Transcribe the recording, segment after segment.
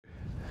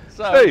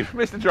Steve,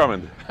 Mr.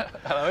 Drummond.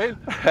 Hello, Ian.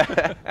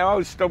 Our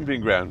old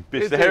stomping ground,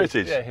 Bicester It is.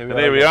 Heritage. Yeah, here we and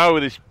are here we again. are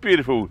with this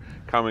beautiful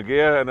Karmann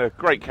Ghia and a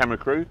great camera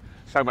crew.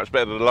 So much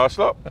better than the last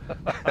lot.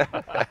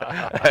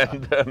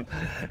 And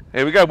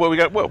here we go.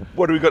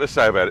 What do we got to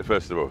say about it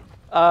first of all?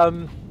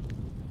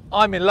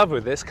 I'm in love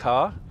with this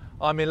car.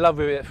 I'm in love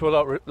with it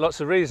for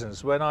lots of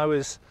reasons. When I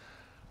was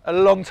a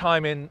long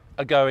time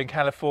ago in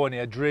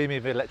California, dreaming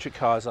of electric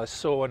cars, I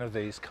saw one of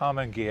these,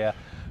 Karmann Ghia,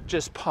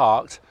 just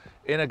parked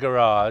in a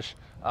garage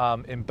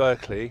in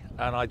Berkeley,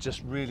 and I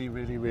just really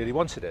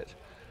wanted it.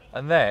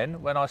 And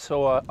then when I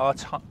saw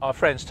our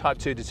friends, Type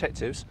 2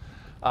 detectives,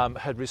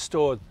 had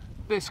restored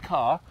this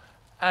car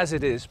as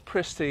it is,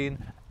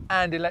 pristine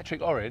and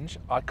electric orange,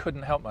 I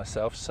couldn't help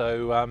myself.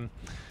 So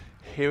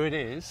here it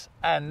is,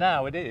 and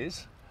now it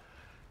is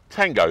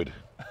Tangoed.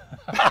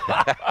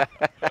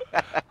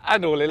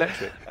 and all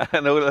electric.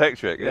 And all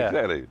electric, Yeah.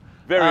 exactly.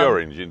 Very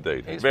orange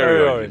indeed. It's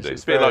very orange. Indeed.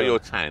 It's a bit very like your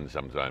orange. tan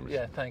sometimes.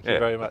 Yeah, thank you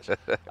very much.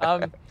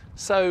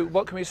 So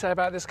what can we say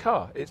about this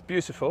car? It's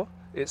beautiful,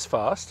 it's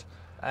fast,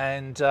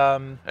 and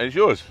And it's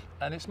yours.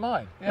 it's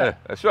mine. Yeah,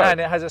 that's right. And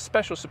it has a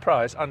special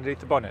surprise underneath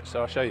the bonnet,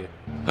 so I'll show you.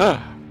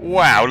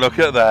 Wow, look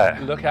at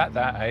that. Look at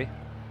that, eh?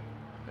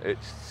 It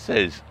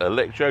says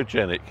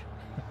Electrogenic.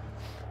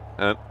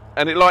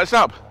 And it lights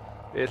up.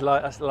 It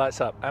lights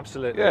up,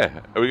 absolutely.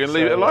 Yeah. Are we going to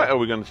leave it alight or are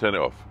we going to turn it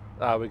off?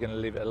 We're going to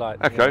leave it alight.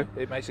 Okay.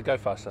 Yeah, it makes it go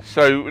faster.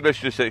 So let's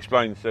just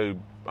explain. So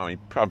I mean,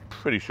 I'm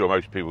pretty sure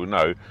most people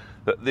know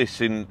that this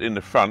in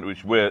the front,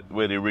 which where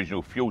the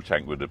original fuel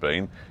tank would have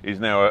been, is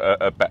now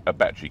a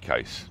battery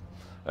case,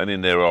 and in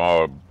there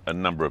are a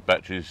number of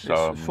batteries.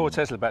 It's 4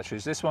 Tesla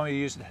batteries. This one we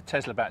use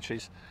Tesla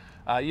batteries.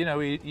 You know,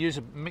 we use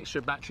a mixture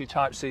of battery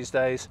types these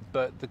days,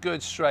 but the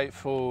good,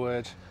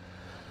 straightforward,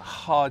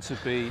 hard to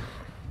beat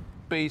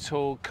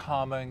Beetle,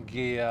 Karmann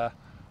Ghia,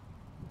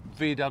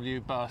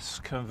 VW bus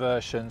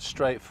conversion,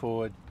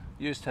 straightforward,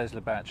 use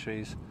Tesla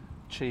batteries,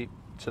 cheap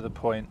to the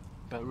point,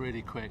 but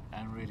really quick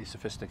and really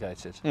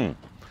sophisticated.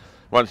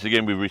 Once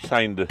again, we've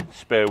retained the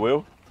spare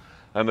wheel,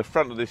 and the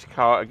front of this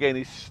car again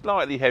is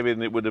slightly heavier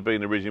than it would have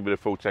been originally with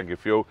a full tank of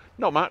fuel.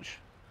 Not much.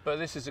 But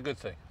this is a good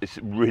thing. It's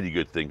a really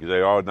good thing because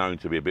they are known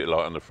to be a bit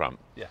light on the front.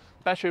 Yeah.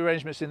 Battery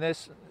arrangements in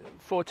this,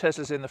 4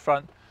 Teslas in the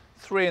front,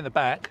 3 in the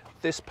back.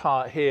 This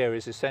part here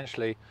is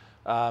essentially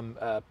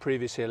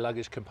previously a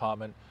luggage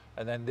compartment,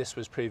 and then this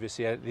was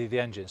previously the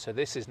engine. So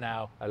this is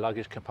now a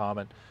luggage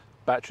compartment.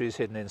 Battery is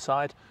hidden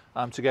inside,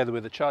 together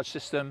with the charge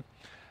system.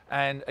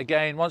 And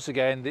again, once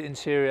again, the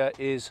interior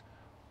is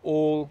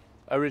all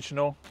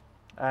original,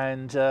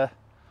 and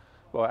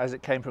well, as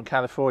it came from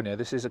California,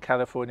 this is a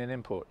Californian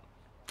import.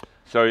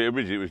 So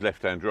originally it was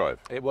left-hand drive.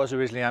 It was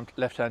originally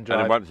left-hand drive.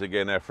 And then once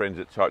again, our friends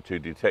at Type 2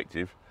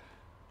 Detective,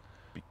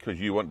 because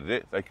you wanted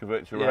it, they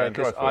converted to right-hand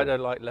drive. I don't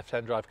like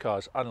left-hand drive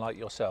cars, unlike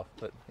yourself.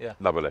 But yeah,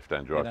 love a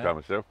left-hand drive car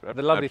myself.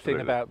 The lovely thing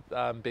Absolutely.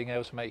 about being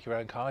able to make your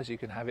own cars, you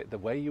can have it the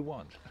way you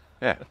want.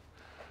 Yeah,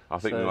 I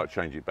think we So- might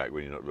change it back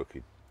when you're not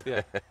looking.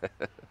 Yeah.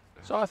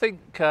 So I think,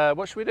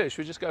 what should we do? Should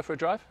we just go for a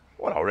drive?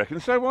 Well, I reckon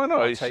so. Why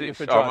not? I'll take you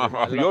for a drive.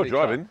 You're Lovely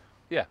car. driving.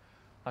 Yeah.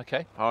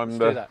 Okay. I'm. Let's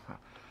do that.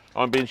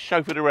 I'm being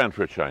chauffeured around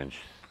for a change.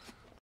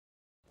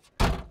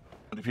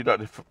 If you'd like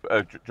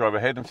to drive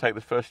ahead and take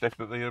the first left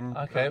at the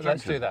Okay, let's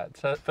junction. do that.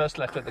 So first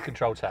left at the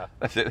control tower.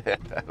 That's it.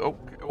 Oh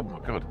my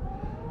God!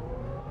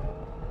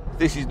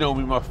 This is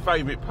normally my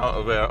favourite part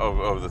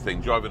of the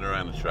thing, driving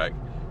around the track,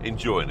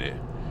 enjoying it.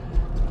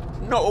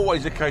 Not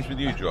always the case with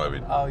you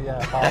driving. Oh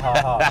yeah,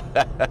 ha.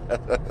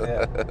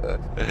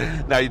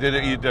 Yeah. No,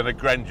 you've done a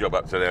grand job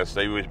up to now,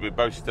 Steve. We're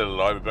both still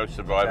alive. We're both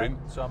surviving.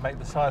 Okay, so I'll make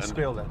the tyres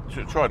squeal then.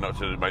 Try not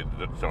to make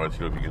the tyres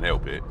squeal if you can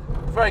help it.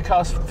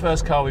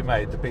 First car we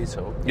made, the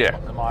Beetle. Yeah.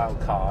 My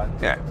old car.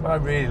 And Yeah. What I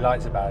really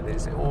liked about it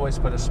is it always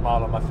put a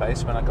smile on my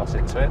face when I got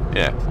into it.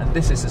 Yeah. And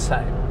this is the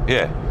same.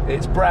 Yeah.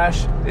 It's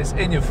brash, it's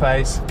in your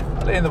face,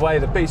 in the way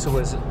the Beetle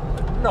was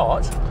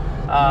not.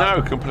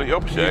 No, complete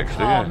opposite You actually.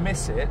 can't Yeah.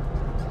 miss it.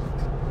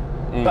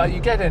 But you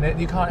get in it and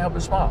you can't help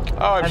but smile.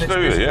 Oh, And it's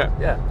absolutely,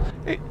 beautiful. yeah.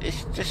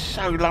 It's just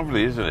so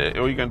lovely, isn't it?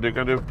 All you're going to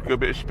do, go a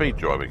bit of speed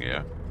driving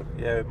here.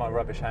 Yeah, with my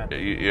rubbish hand.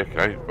 Yeah,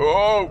 okay.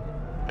 Oh,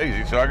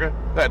 easy, Tiger.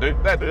 That'll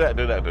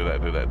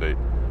do.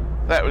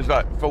 That was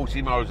like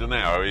 40 miles an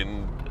hour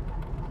in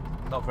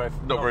Not very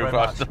fast, much.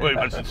 not very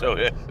much at all.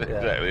 Yes,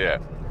 exactly. Yeah.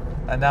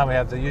 And now we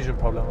have the usual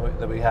problem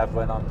that we have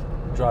when I'm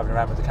driving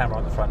around with the camera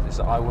on the front, is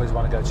that I always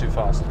want to go too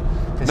fast.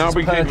 No, I've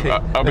been keeping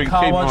The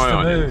car my wants eye to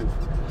on you. move.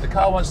 The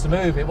car wants to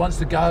move. It wants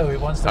to go. It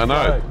wants to I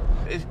know. flow.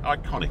 It's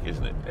iconic,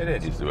 isn't it? It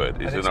is. Is the word.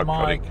 It's And an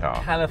my iconic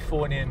car.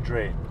 Californian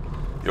dream.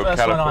 Your First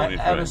one Californian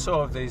I ever dream.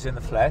 saw of these in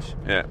the flesh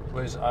Yeah.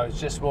 was I was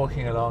just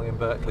walking along in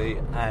Berkeley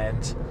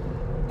and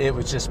it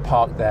was just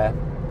parked there,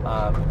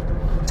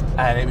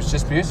 and it was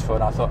just beautiful.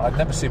 And I thought I'd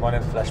never seen one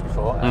in the flesh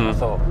before, and I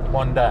thought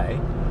one day,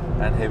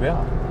 and here we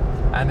are,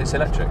 and it's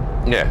electric.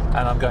 Yeah.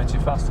 And I'm going too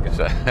fast again.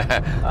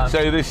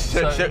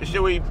 So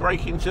shall we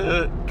break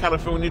into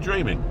California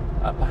dreaming?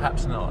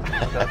 Perhaps not. I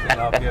don't think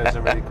our viewers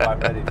are really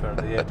quite ready for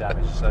the ear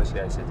damage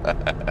associated.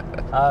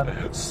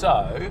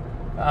 So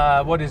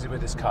What is it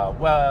with this car?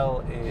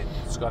 Well,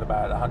 it's got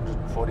about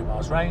 140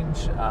 miles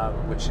range,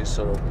 which is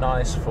sort of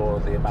nice for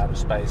the amount of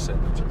space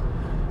and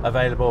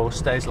available.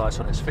 Stays light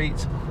on its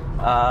feet.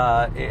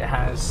 It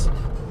has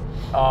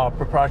our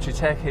proprietary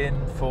tech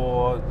in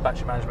for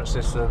battery management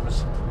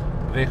systems,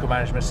 vehicle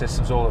management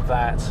systems, all of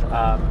that.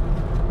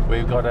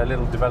 We've got a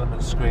little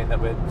development screen that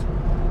we're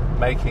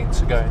making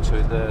to go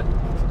into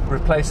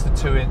replace the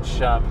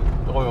 2-inch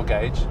oil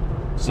gauge.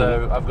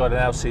 So I've got an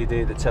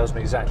LCD that tells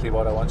me exactly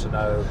what I want to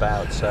know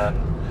about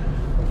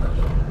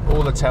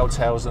all the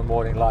telltales and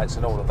warning lights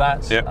and all of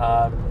that. Yep.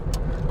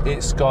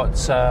 It's got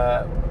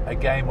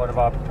again one of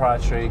our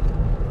proprietary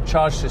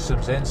charge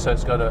systems in, so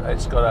it's got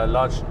a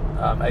large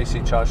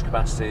AC charge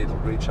capacity. It'll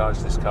recharge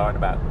this car in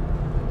about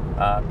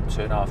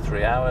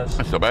 2.5-3 hours.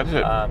 That's not bad, is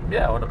it?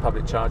 Yeah, on a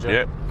public charger.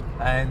 Yep.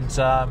 And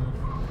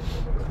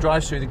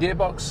drives through the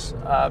gearbox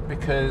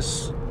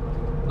because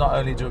not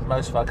only do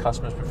most of our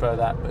customers prefer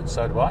that, but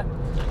so do I.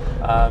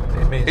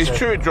 It means it's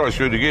true it drives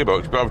through the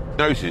gearbox, but I've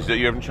noticed that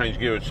you haven't changed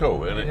gear at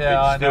all, and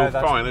it's still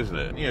fine, isn't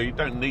it? You know, you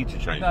don't need to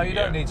change. No, you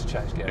don't need to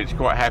change gear. It's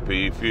quite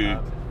happy if you,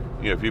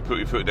 if you put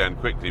your foot down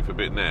quickly for a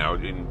bit now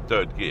in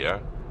third gear,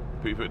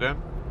 put your foot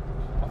down.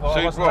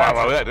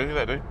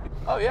 That do.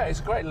 Oh yeah, it's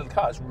a great little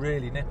car. It's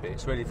really nippy.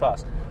 It's really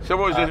fast. So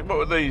what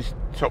were these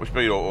top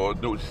speed or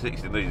 0 to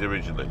 60 in these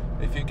originally?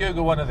 If you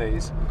Google one of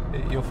these,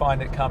 you'll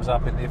find it comes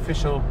up in the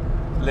official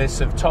list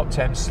of top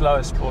 10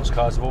 slowest sports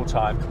cars of all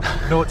time,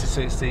 0 to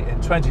 60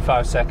 in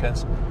 25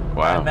 seconds.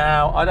 Wow. And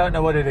now, I don't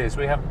know what it is.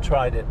 We haven't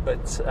tried it,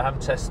 but I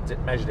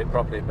haven't measured it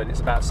properly, but it's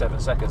about 7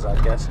 seconds,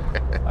 I guess.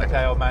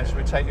 Okay, old man, should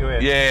we take you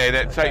in?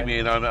 Yeah, take me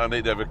in. I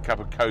need to have a cup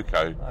of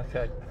cocoa.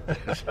 Okay.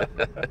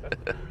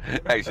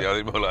 Actually, I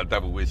think more like a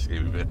double whiskey.